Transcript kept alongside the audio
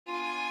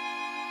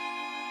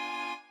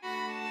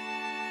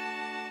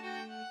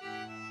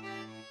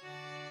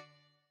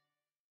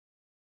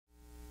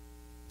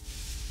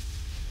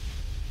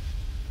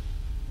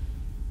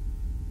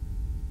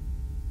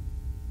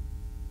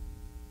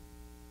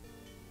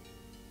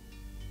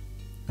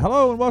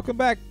Hello and welcome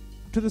back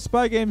to the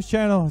Spy Games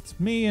channel. It's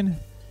me and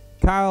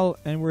Kyle,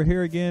 and we're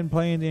here again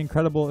playing the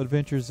incredible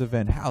adventures of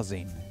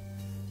VanHelsing.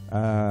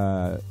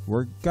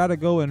 We're gotta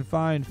go and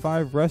find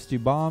 5 rusty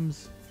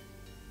bombs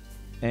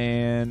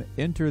and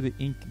enter the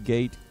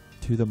Inkgate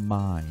to the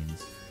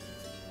mines.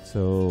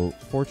 So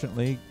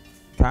fortunately,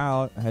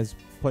 Kyle has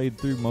played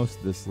through most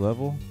of this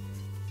level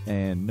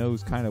and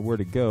knows kind of where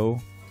to go.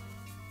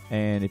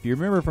 And if you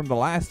remember from the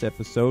last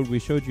episode, we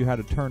showed you how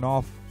to turn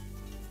off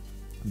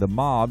the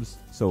mobs,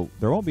 so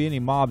there won't be any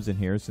mobs in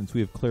here since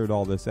we have cleared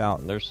all this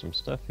out. There's some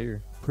stuff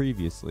here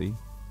Previously.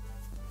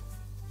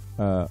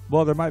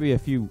 Well, there might be a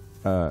few.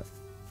 There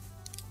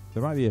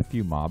might be a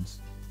few mobs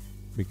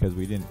because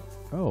we didn't.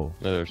 Oh,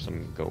 there's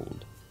some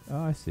gold.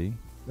 Oh, I see.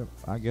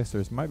 I guess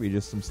there's might be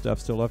just some stuff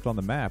still left on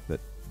the map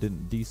that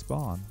didn't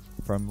despawn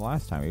from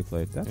last time we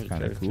played. That's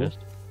kind of cool. Chest.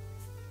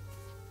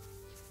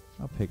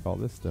 I'll pick all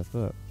this stuff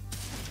up.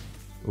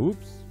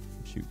 Oops,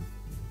 I'm shooting.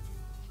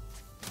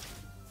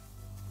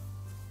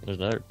 There's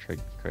another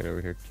crate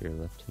over here to your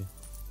left too.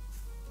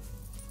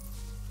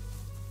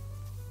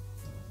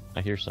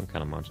 I hear some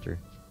kind of monster.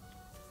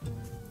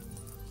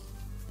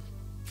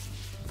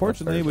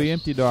 Fortunately, we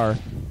emptied our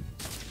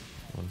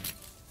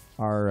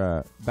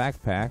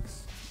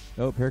backpacks.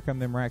 Oh, here come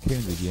them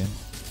raccoons again.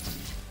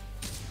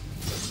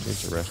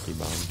 Here's a rusty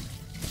bomb.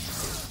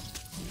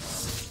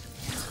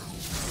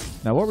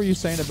 Now, what were you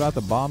saying about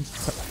the bombs,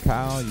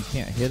 Kyle? You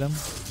can't hit them?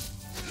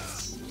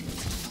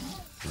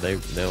 They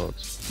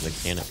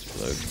can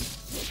explode.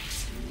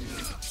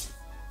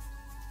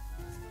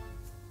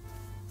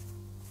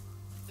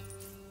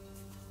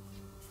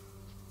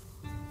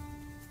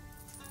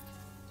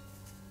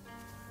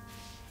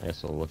 I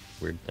guess it'll look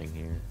weird thing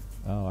here.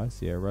 Oh, I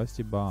see a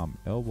rusty bomb.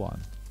 L1.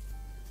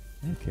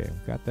 Okay,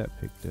 got that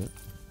picked up.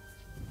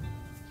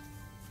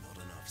 Not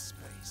enough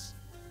space.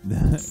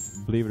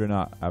 Believe it or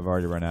not, I've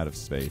already run out of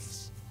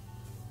space.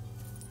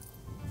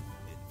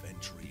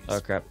 Inventory Oh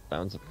crap! That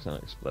one's gonna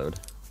explode.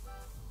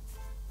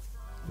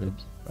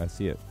 Oops. I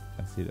see it.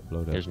 I see it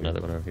blowed up. There's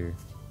another one over here.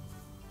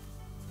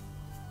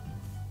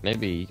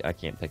 Maybe I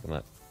can't pick them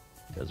up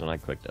because when I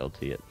clicked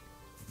LT, it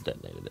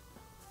detonated it.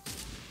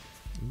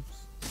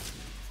 Oops.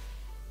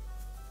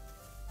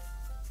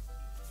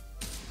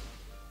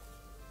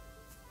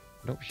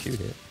 Don't shoot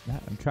it.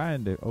 I'm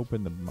trying to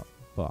open the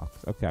box.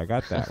 Okay, I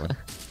got that one.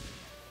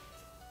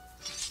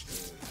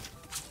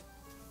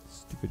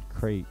 Stupid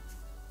crate.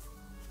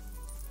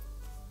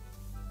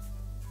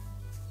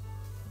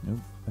 Nope,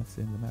 that's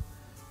in the map.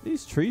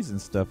 These trees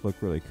and stuff look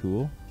really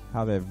cool.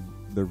 How the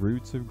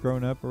roots have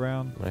grown up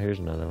around Oh, here's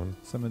another one.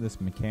 some of this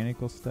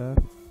mechanical stuff.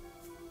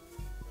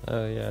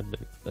 Oh yeah,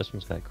 this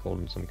one's got cold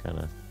in some kind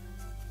of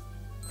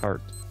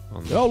cart.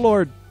 On Oh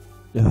Lord!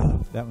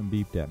 Ugh, that one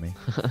beeped at me.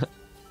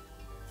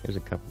 There's a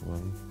couple of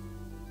them.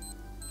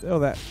 Oh,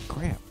 that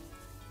crap!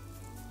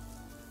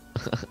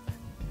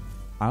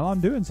 All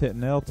I'm doing is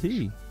hitting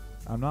LT.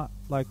 I'm not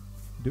like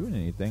doing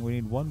anything. We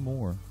need one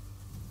more.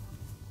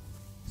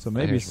 So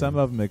maybe Here's some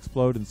one. of them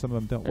explode and some of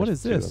them don't. What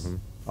is There's this? 2 of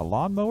 'em. A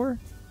lawnmower?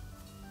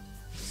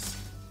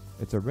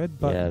 It's a red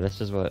button. Yeah,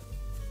 this is what.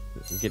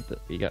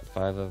 You got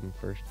 5 of them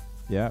first.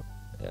 Yep.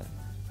 Yeah.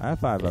 I have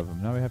 5 of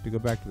them. Now we have to go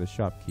back to the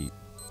shopkeep.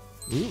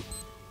 Ooh.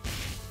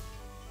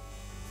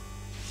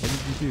 What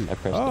did you do? I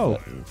pressed oh. the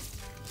button.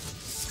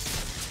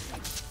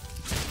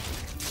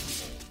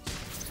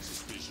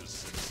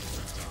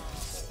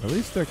 At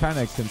least they're kind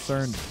of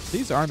concerned.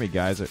 These army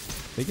guys,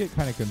 they get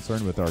kind of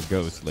concerned with our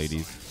ghost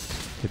ladies.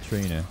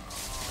 Katrina.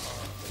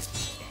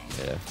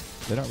 Yeah.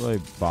 They don't really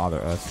bother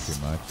us too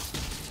much.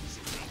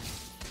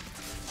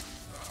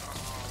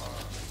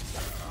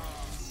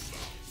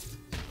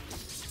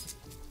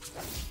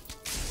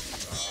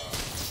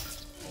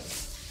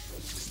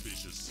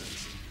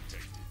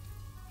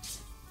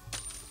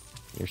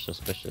 You're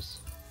suspicious.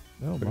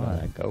 Oh Where did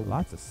my, I go?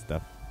 lots of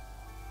stuff.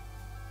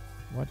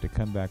 I want to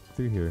come back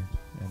through here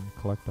and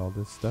collect all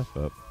this stuff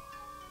up.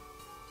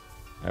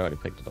 I already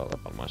picked it all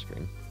up on my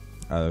screen.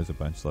 Oh, there's a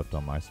bunch left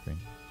on my screen.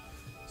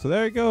 So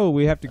there you go.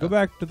 We have to go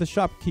back to the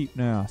shopkeep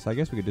now. So I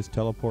guess we could just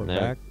teleport No,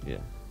 back. Yeah.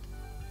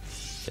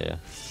 Yeah.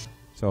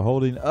 So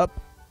holding up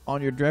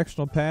on your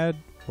directional pad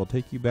will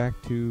take you back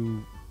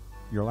to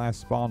your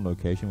last spawn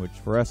location, which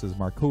for us is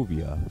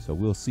Markovia. So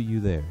we'll see you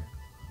there.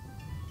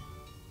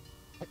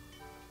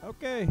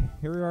 Okay,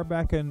 here we are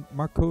back in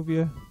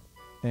Markovia,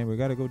 and we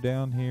got to go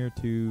down here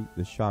to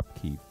the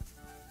shopkeep.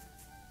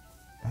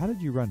 How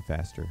did you run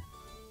faster?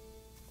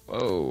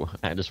 Whoa!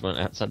 I just went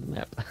outside the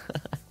map.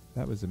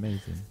 That was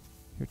amazing.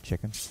 Here,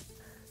 chicken.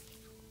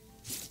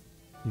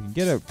 You can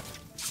get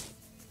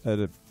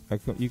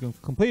you can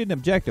complete an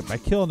objective by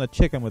killing a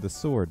chicken with a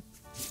sword.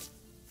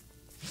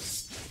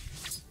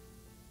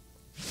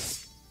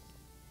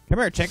 Come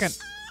here, chicken.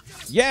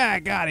 Yeah, I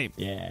got him.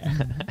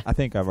 Yeah. I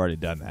think I've already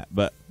done that.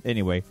 But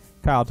anyway,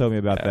 Kyle told me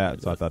about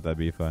that, so I thought that'd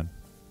be fun.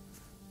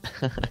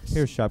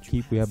 Here's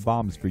shopkeep. We have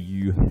bombs for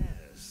you.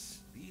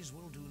 Yes, these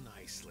will do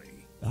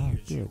nicely. Oh,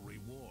 Here's your good.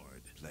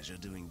 reward. Pleasure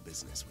doing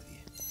business with you.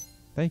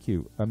 Thank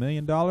you. $1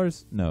 million?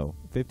 No,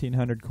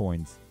 1,500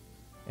 coins.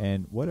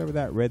 and whatever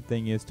that red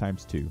thing is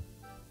times 2.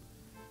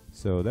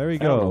 So there we I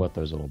don't know go. what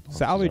those little boxes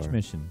Salvage are.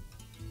 mission.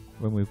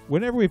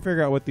 Whenever we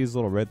figure out what these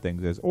little red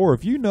things is, or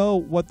if you know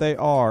what they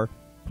are,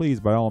 please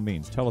by all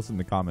means tell us in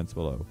the comments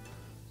below.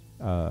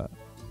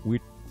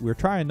 We're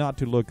trying not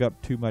to look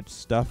up too much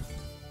stuff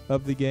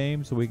of the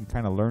game so we can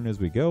kind of learn as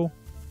we go,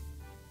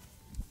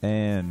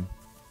 and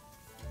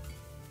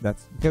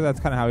that's because that's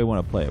kind of how we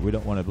want to play it. We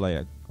don't want to play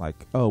it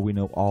like, oh, we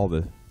know all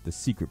the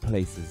secret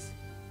places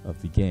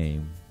of the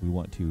game. We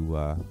want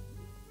to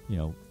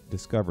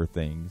discover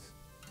things.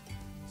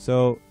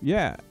 So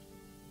yeah,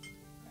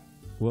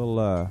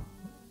 we'll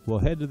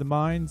head to the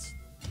mines,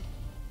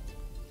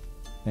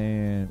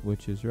 and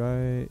which is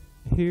right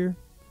here,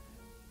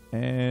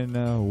 and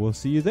we'll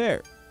see you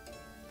there.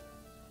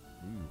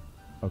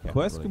 Okay.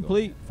 Quest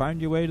complete.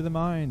 Find your way to the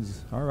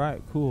mines. All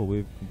right, cool.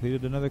 We've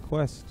completed another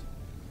quest.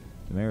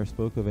 The mayor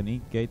spoke of an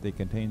Inkgate that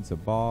contains a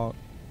bog,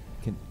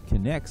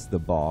 connects the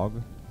bog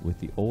with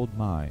the old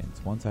mines.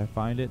 Once I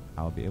find it,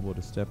 I'll be able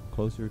to step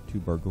closer to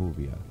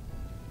Bargovia.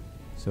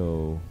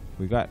 So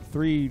we got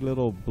 3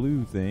 little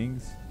blue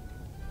things.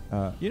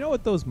 You know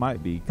what those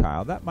might be,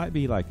 Kyle? That might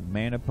be like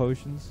mana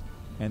potions,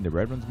 and the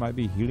red ones might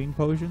be healing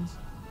potions.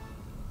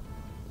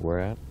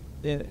 Where at?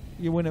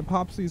 When it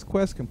pops these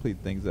quest complete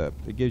things up,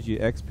 it gives you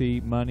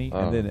XP, money,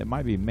 and then it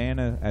might be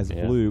mana as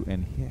blue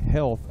and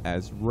health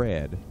as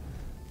red.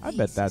 I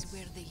bet that's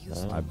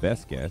my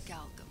best guess.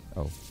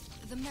 Oh.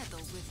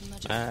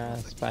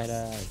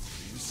 Spiders.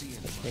 You see I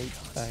anyone hate else?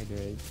 spiders.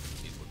 It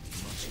would be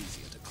much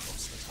easier to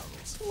cross the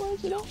tunnels. Why is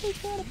it always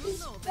gotta be You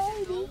know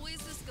that it always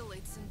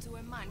escalates into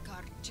a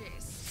minecart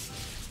chase.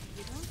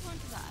 You don't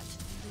want that,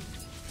 do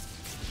you?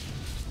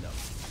 No,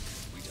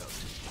 we don't.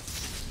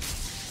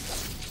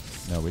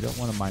 No, we don't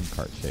want a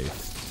minecart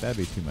chase. That'd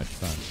be too much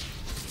fun.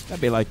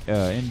 That'd be like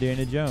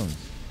Indiana Jones.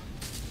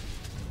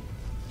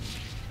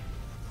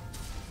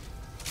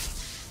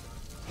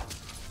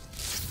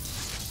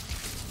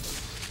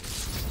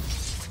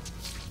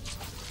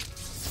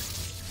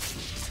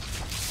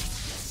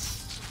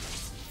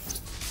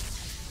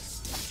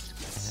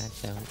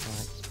 I don't like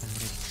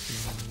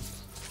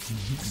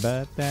spiders.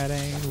 But that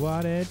ain't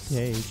what it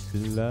takes to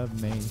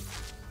love me.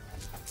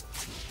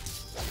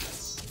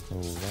 Oh,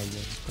 why you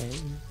say?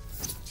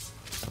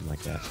 Something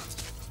like that.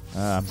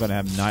 I'm gonna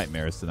have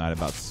nightmares tonight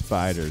about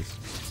spiders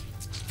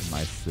in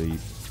my sleep.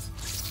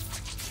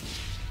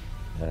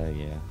 Oh,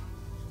 yeah.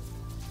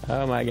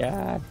 Oh, my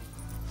God.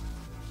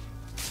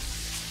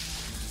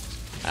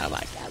 Oh, my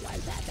God, what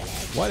is happening?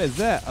 What is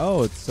that?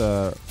 Oh, it's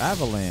a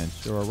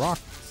avalanche or a rock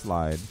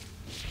slide.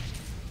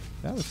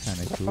 That was kind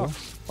of cool.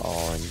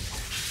 Falling.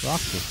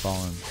 Rocks are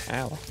falling.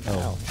 Ow. Oh, Ow.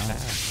 ow. Ow.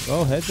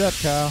 Oh, heads up,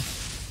 Kyle.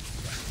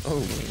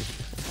 Oh.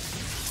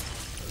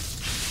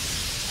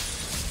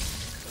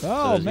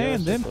 Oh So man,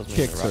 yours them supposed to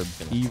be kicks the are rock's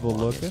gonna evil fall on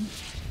you. looking.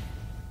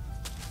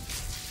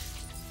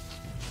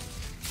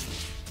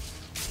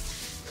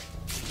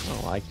 I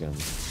don't like them.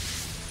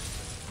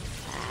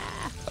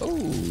 Oh,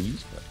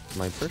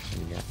 my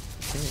person got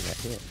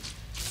hit.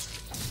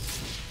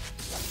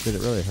 Did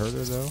it really hurt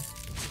her though?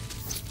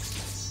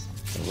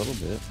 A little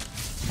bit.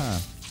 Huh.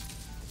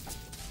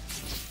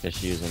 Because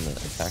she was in the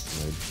attack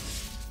mode.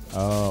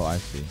 Oh, I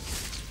see.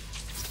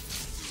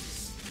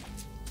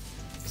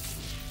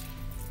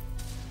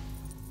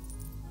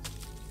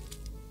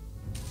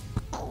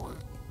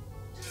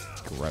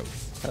 Gross.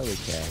 Holy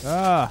cow.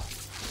 Ah.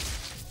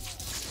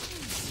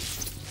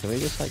 Can we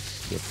just like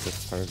skip this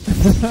part?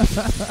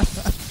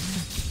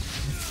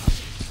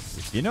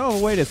 You know a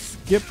way to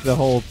skip the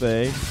whole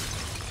thing.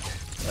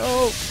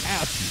 Oh,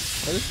 ouch.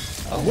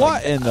 Oh my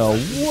What in God.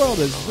 the world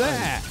is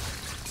that?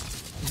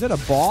 Is that a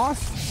boss?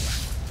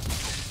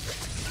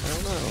 I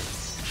don't know.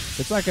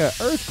 It's like an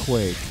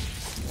earthquake.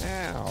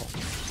 Ow.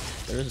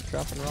 There's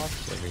dropping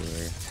rocks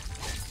everywhere.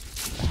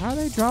 How are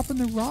they dropping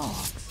the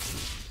rocks?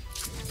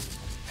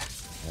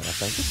 I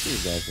think it's you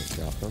guys that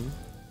dropped them.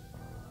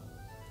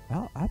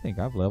 Well, I think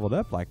I've leveled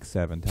up like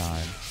 7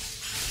 times.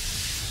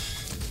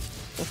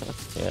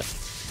 Yeah.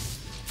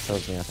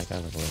 Tells me I think I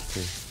leveled up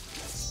too.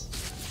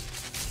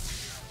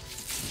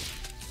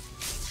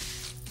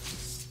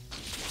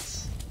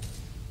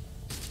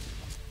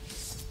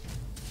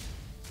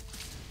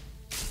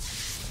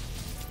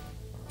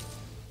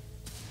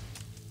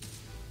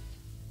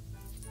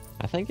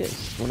 I think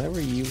it's whenever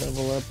you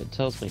level up, it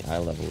tells me I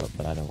level up,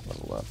 but I don't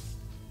level up.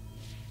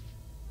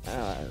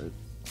 Ah,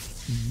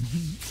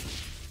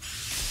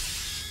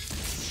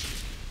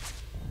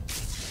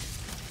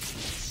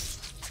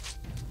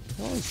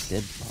 all these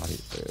dead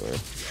bodies everywhere.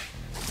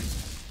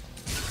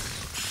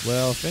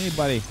 Well, if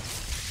anybody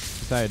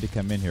decided to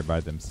come in here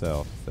by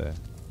themselves, you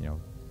know,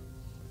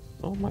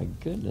 Oh my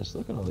goodness,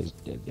 look at all these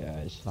dead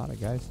guys. a lot of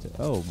guys to.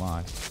 Oh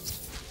my.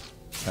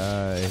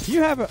 If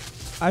you have a,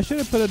 I should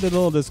have put a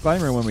little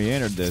disclaimer when we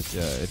entered this.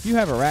 If you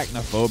have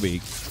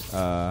arachnophobia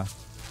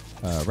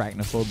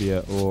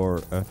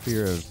or a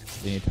fear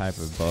of any type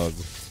of bug,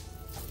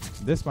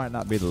 this might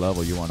not be the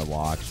level you want to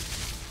watch.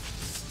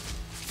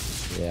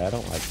 Yeah, I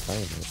don't like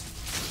playing it.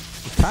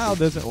 Kyle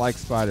doesn't like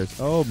spiders.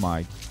 Oh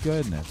my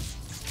goodness.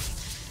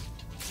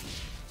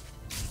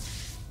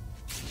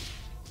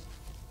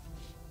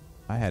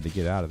 I had to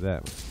get out of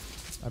that.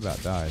 I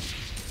about died.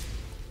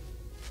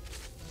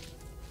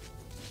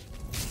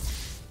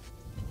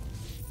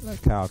 Let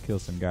Kyle kill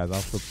some guys.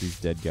 I'll flip these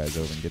dead guys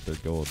over and get their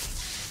gold.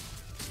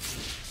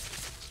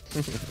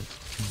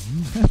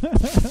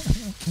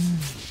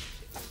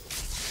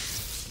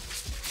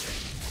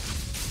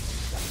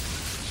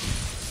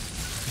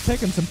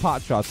 Taking some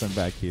pot shots in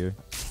back here.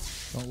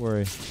 Don't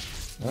worry.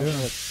 I don't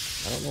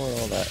know what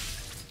all that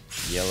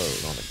yellow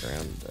on the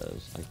ground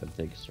does, like the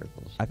big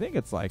circles. I think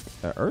it's like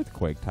an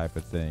earthquake type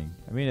of thing.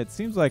 I mean, it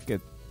seems like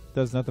it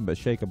does nothing but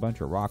shake a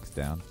bunch of rocks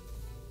down.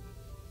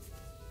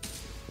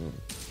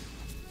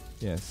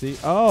 Yeah, see?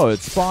 Oh, it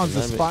spawns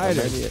the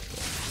spiders.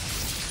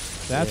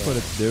 That's what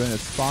it's doing.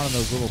 It's spawning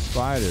those little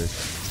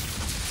spiders.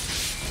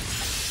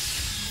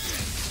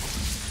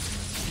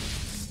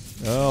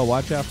 Oh,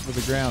 watch out for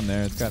the ground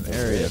there. It's got an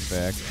area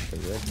effect. The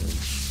red one.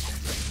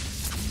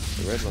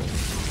 The red one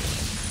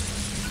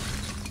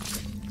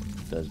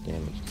does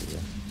damage to you.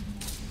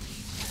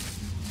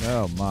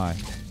 Oh, my.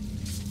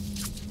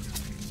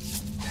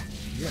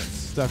 You're getting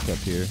stuck up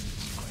here.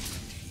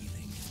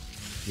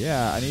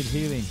 Yeah, I need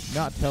healing,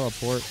 not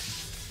teleport.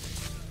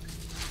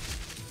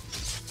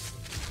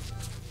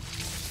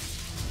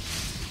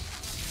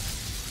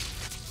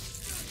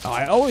 Oh,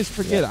 I always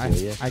forget I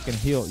can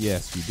heal.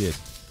 Yes, you did.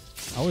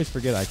 I always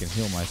forget I can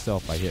heal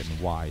myself by hitting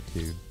Y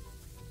too.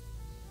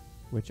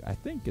 Which I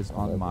think is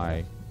on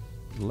my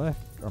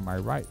left or my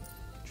right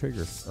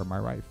trigger or my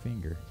right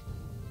finger.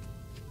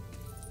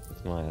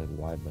 It's my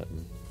Y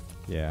button.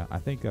 Yeah, I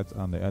think that's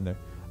on the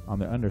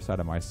underside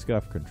of my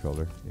SCUF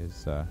controller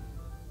is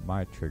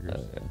my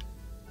triggers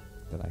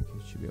that I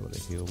should be able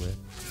to heal with.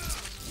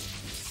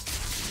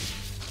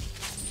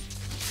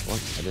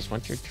 I just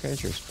want your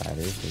treasure,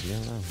 spiders. Leave me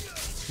alone.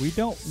 We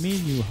don't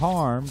mean you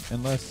harm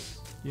unless,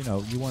 you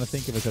know, you want to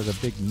think of us as a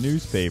big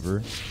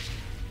newspaper.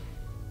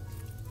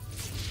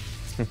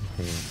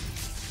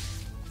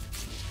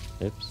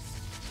 Oops.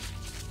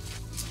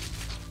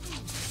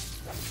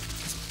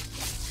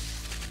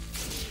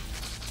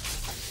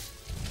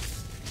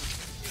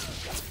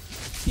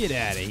 Get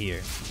out of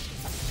here.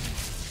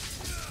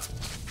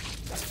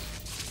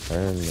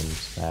 Burn them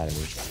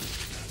spiders.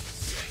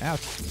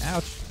 Ouch,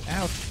 ouch,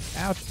 ouch,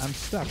 ouch. I'm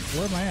stuck.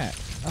 Where am I at?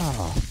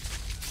 Oh,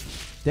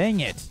 dang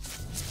it.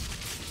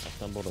 I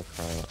stumbled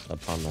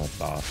upon that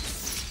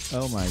boss.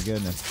 Oh my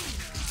goodness.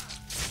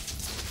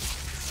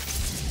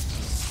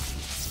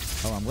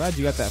 Oh, I'm glad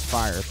you got that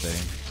fire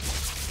thing.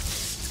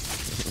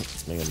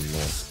 Making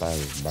more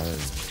spiders burn.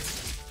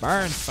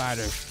 Burn,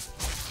 spiders.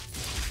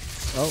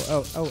 Oh,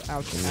 oh, oh,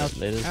 ouch, And ouch,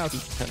 they just ouch,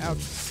 keep coming.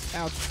 ouch,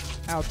 ouch,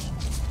 ouch.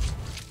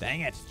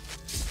 Dang it.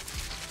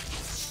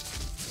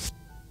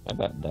 I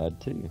about died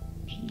too.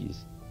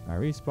 Jeez. I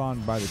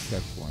respawned by the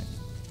checkpoint.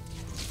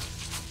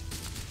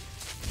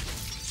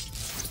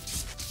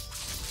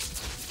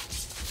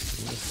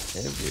 Just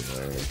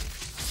everywhere.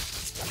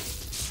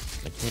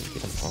 I can't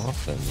get them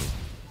off of me.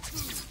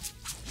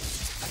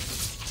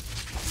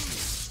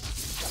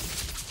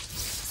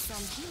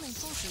 Some healing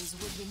potions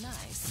would be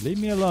nice. Leave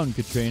me alone,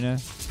 Katrina.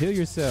 Heal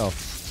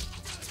yourself.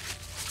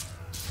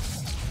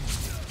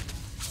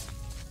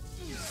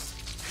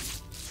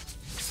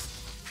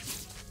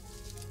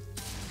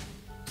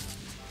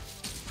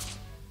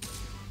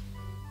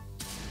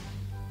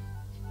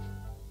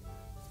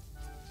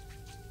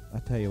 I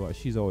tell you what,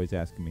 she's always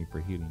asking me for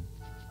healing.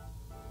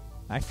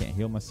 I can't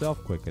heal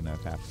myself quick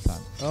enough half the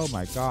time. Oh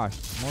my gosh,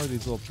 more of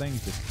these little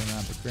things just coming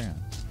out of the ground.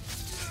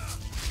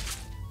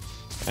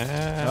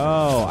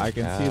 Oh, I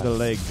can see the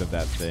legs of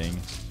that thing.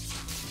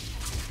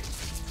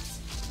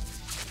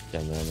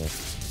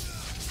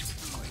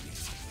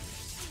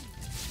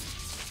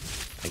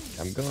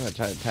 I'm going to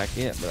try to attack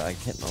it, but I'm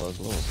hitting all those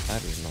little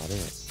spiders, not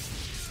it.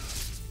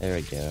 There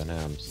we go. Now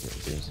I'm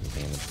doing some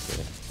damage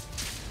to it.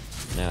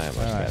 Now I much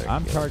better.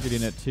 I'm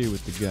targeting it too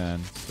with the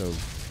gun, so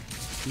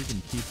you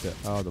can keep the.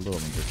 Oh, the little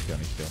one just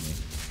gonna kill me.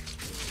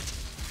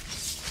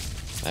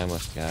 I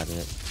almost got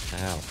it.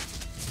 Ow.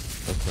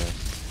 So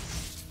close.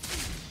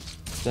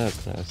 So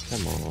close.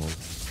 Come on.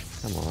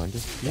 Come on.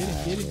 Just Get him,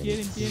 get him, get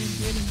him, get him,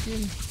 get him, get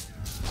him.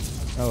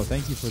 Oh,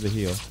 thank you for the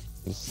heal.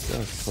 It's so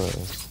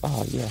close.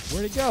 Oh, yes.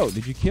 Where'd it go?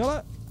 Did you kill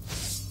it?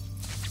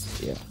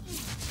 Yeah.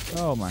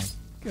 Oh my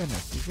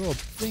goodness, these little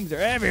things are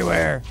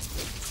everywhere.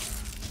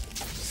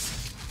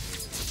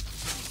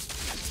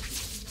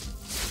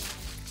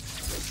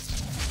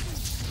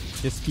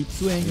 Just keep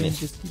swinging,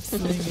 just keep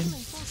swinging. Healing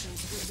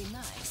potions would be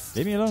nice.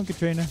 Leave me alone,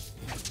 Katrina.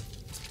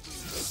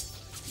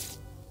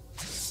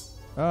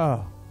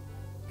 Oh,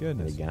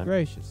 goodness Gun?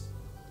 gracious.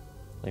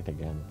 Like a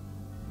gun.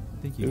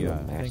 I think you Ooh, got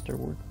a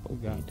masterwork we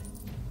got- blade.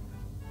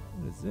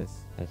 What is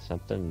this? That's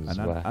something. An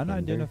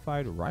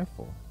unidentified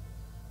rifle.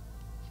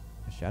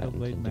 A shadow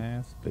blade Patented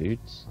mask.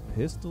 Boots.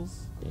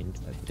 Pistols.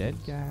 Dangerous A dead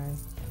boots. guy.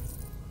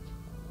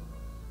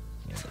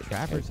 Yeah, Like a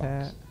trapper's toy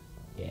box. hat.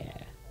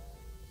 Yeah.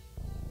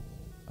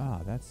 Ah,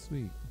 that's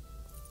sweet.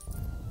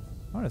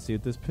 I want to see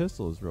what this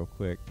pistol is real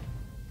quick.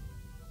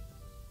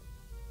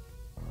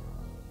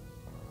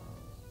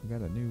 We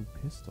got a new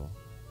pistol.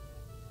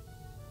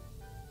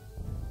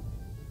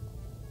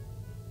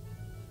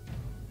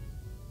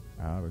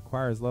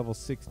 Requires level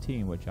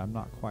 16, which I'm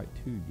not quite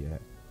to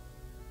yet.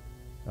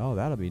 Oh,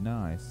 that'll be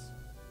nice.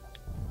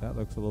 That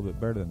looks a little bit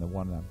better than the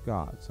one I've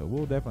got, so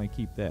we'll definitely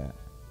keep that.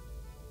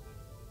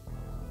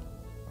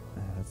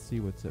 Let's see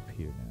what's up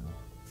here now.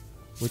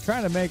 We're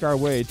trying to make our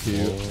way to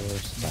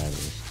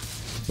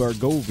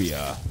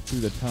Bargovia through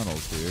the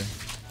tunnels here.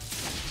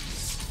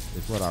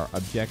 Is what our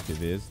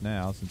objective is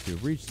now, since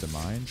we've reached the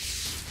mine.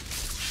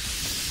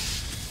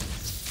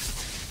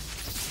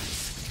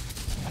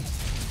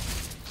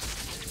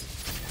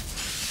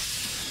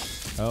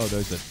 Oh,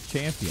 there's a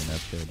champion up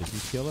there. Did you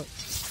kill it?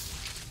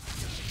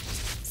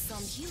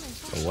 Some healing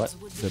The what?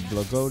 potions would The be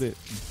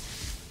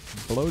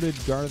nice. bloated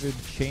guarded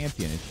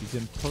champion, and she's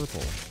in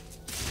purple.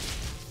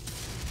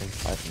 I'm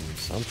fighting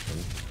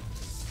something.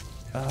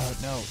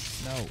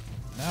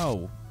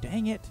 No.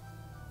 Dang it.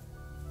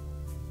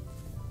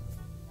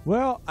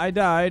 Well, I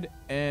died,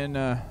 and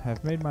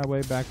I've made my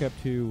way back up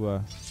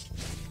to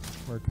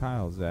where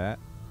Kyle's at.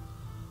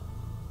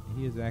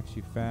 He has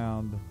actually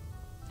found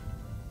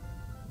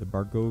the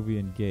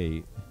Bargovian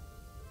Gate,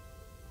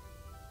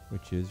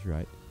 which is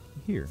right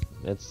here.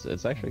 It's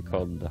actually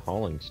called the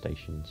hauling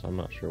station, so I'm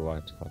not sure why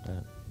it's called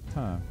that.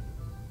 Huh.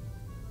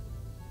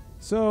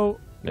 So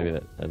Maybe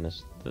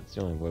that's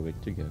the only way we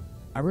could go.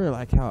 I really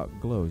like how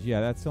it glows.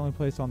 Yeah, that's the only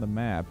place on the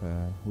map.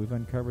 We've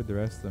uncovered the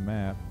rest of the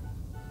map,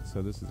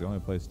 so this is the only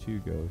place to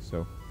go.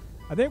 So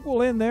I think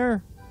we'll end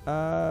there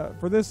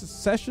for this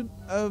session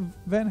of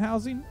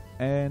VanHelsing,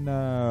 and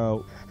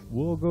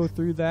we'll go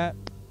through that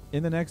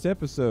in the next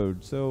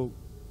episode. So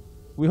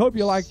we hope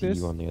you like this.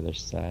 See you on the other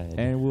side.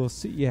 And we'll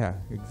see. Yeah,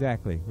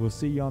 exactly. We'll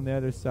see you on the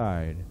other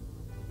side.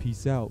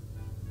 Peace out.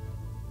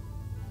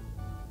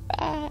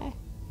 Bye.